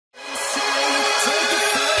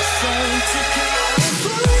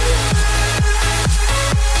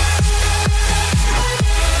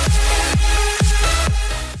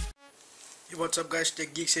What's up guys,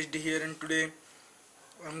 Tech Geeks HD here, and today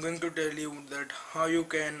I'm going to tell you that how you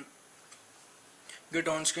can get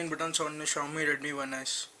on-screen buttons on the Xiaomi Redmi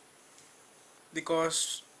 1S,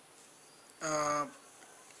 because uh,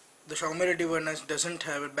 the Xiaomi Redmi 1S doesn't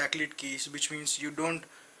have a backlit keys, which means you don't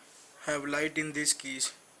have light in these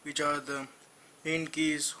keys, which are the main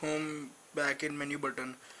keys, home, back and menu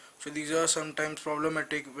button. So these are sometimes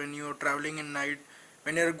problematic when you're traveling in night,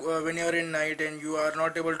 when you're in night and you are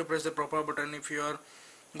not able to press the proper button. If you are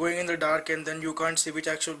going in the dark and then you can't see which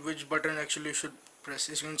button actually you should press.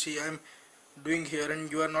 As you can see, I'm doing here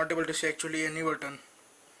and you are not able to see actually any button.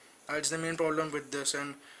 That's the main problem with this,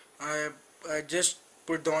 and I just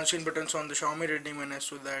put the on-screen buttons on the Xiaomi Redmi 1S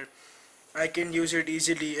so that I can use it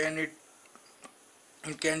easily, and it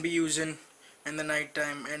can be used in the night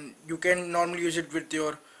time, and you can normally use it with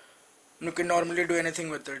your, you can normally do anything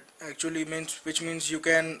with it actually, which means you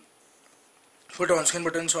can put on-screen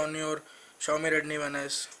buttons on your Xiaomi Redmi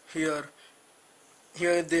 1S. You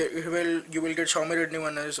will get Xiaomi Redmi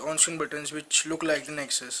 1S on-screen buttons which look like the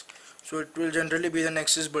Nexus. So it will generally be the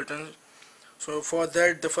Nexus button. So for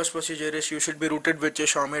that, the first procedure is you should be rooted with your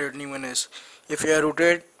Xiaomi Redmi 1S. If you are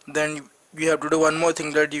rooted, then you have to do one more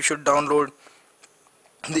thing, that you should download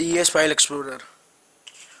the ES File Explorer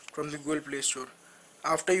from the Google Play Store.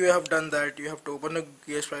 After you have done that, you have to open the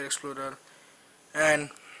ES File Explorer, and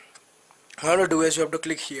what to do is you have to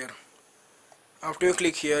click here. After you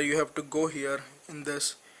click here, you have to go here in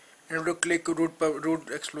this and you have to click root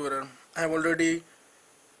Explorer. I have already,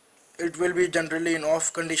 it will be generally in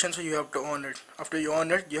off condition, so you have to on it. After you on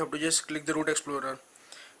it, you have to just click the root Explorer.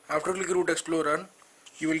 After click root Explorer,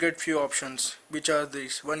 you will get few options, which are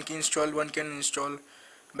these: one key install, one can install,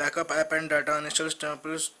 backup app and data, uninstall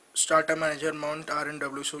samples, starter manager, mount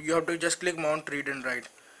RNW. So you have to just click mount, read and write.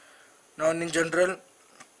 Now in general,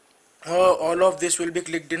 all of this will be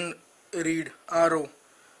clicked in read RO.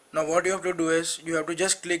 Now what you have to do is you have to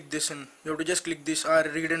just click this in. You have to just click this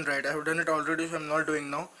read and write. I have done it already, so I'm not doing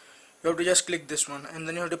now. You have to just click this one and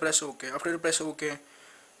then you have to press OK. After you press OK,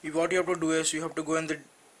 what you have to do is you have to go in the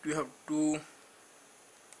you have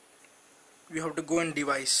to go in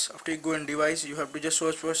device. After you go in device, you have to just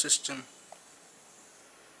search for system.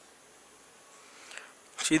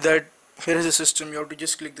 See that here is the system. You have to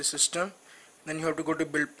just click the system, then you have to go to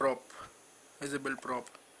build prop. As a build prop,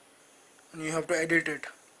 and you have to edit it.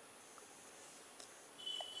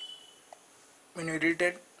 When you edit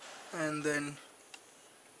it, and then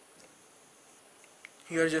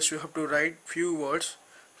here just you have to write few words.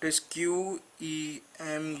 It is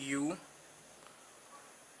QEMU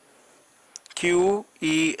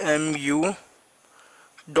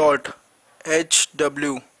dot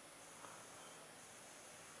HW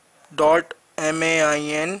dot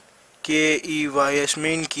MAINKEYS,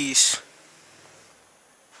 main keys,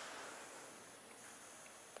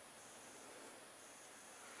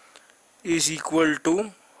 is equal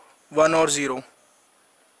to 1 or 0,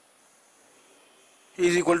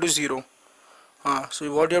 is equal to 0.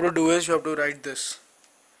 So what you have to do is you have to write this: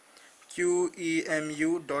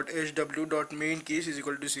 QEMU.HW.main keys is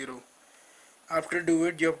equal to 0. After do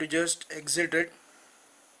it, you have to just exit it.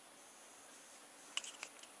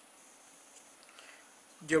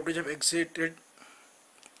 You have to just exit it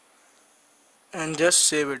and just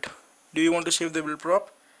save it. Do you want to save the build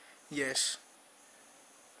prop? Yes.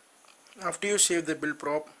 After you save the build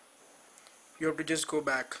prop, you have to just go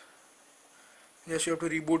back. Yes, you have to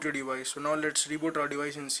reboot your device. So now let's reboot our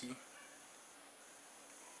device and see.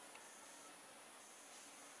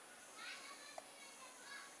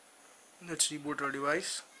 Let's reboot our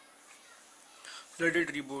device. Let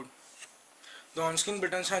it reboot. The on-screen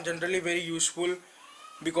buttons are generally very useful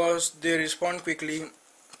because they respond quickly,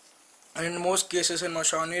 and in most cases in my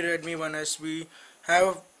Xiaomi Redmi 1S we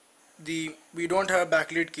don't have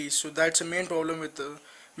backlit keys, so that's the main problem with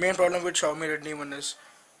Xiaomi Redmi 1S.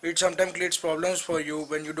 It sometimes creates problems for you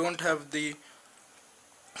when you don't have the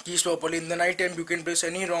keys properly. In the night time, you can press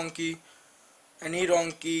any wrong key,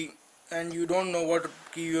 and you don't know what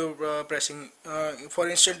key you're pressing. For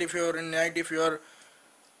instance, if you're in night, if you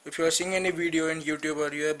are seeing any video in YouTube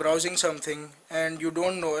or you are browsing something and you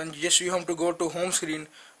don't know, and you have to go to home screen,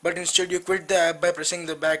 but instead you quit the app by pressing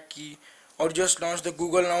the back key, or just launch the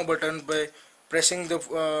Google Now button by pressing the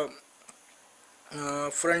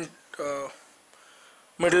front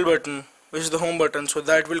middle button, which is the home button. So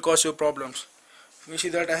that will cause you problems. You see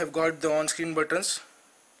that I have got the on-screen buttons.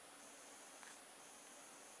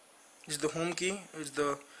 This is the home key, is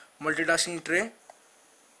the multitasking tray,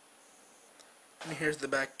 and here's the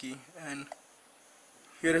back key, and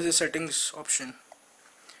here is the settings option.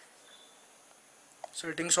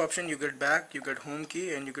 You get back, you get home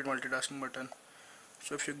key, and you get multitasking button.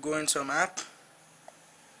 So if you go in some app,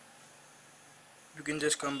 you can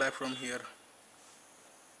just come back from here.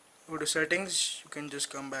 Go to settings, you can just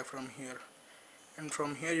come back from here, and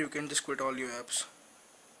from here you can just quit all your apps.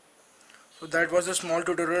 So that was a small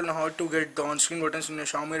tutorial on how to get the on-screen buttons in your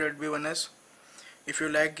Xiaomi Redmi 1S. If you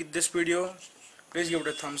like this video, please give it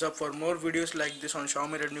a thumbs up. For more videos like this on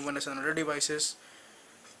Xiaomi Redmi 1S and other devices,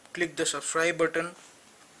 click the subscribe button.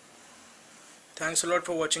 Thanks a lot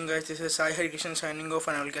for watching, guys. This is Sai Harikishan signing off,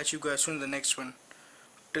 and I will catch you guys soon in the next one.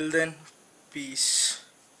 Till then, peace.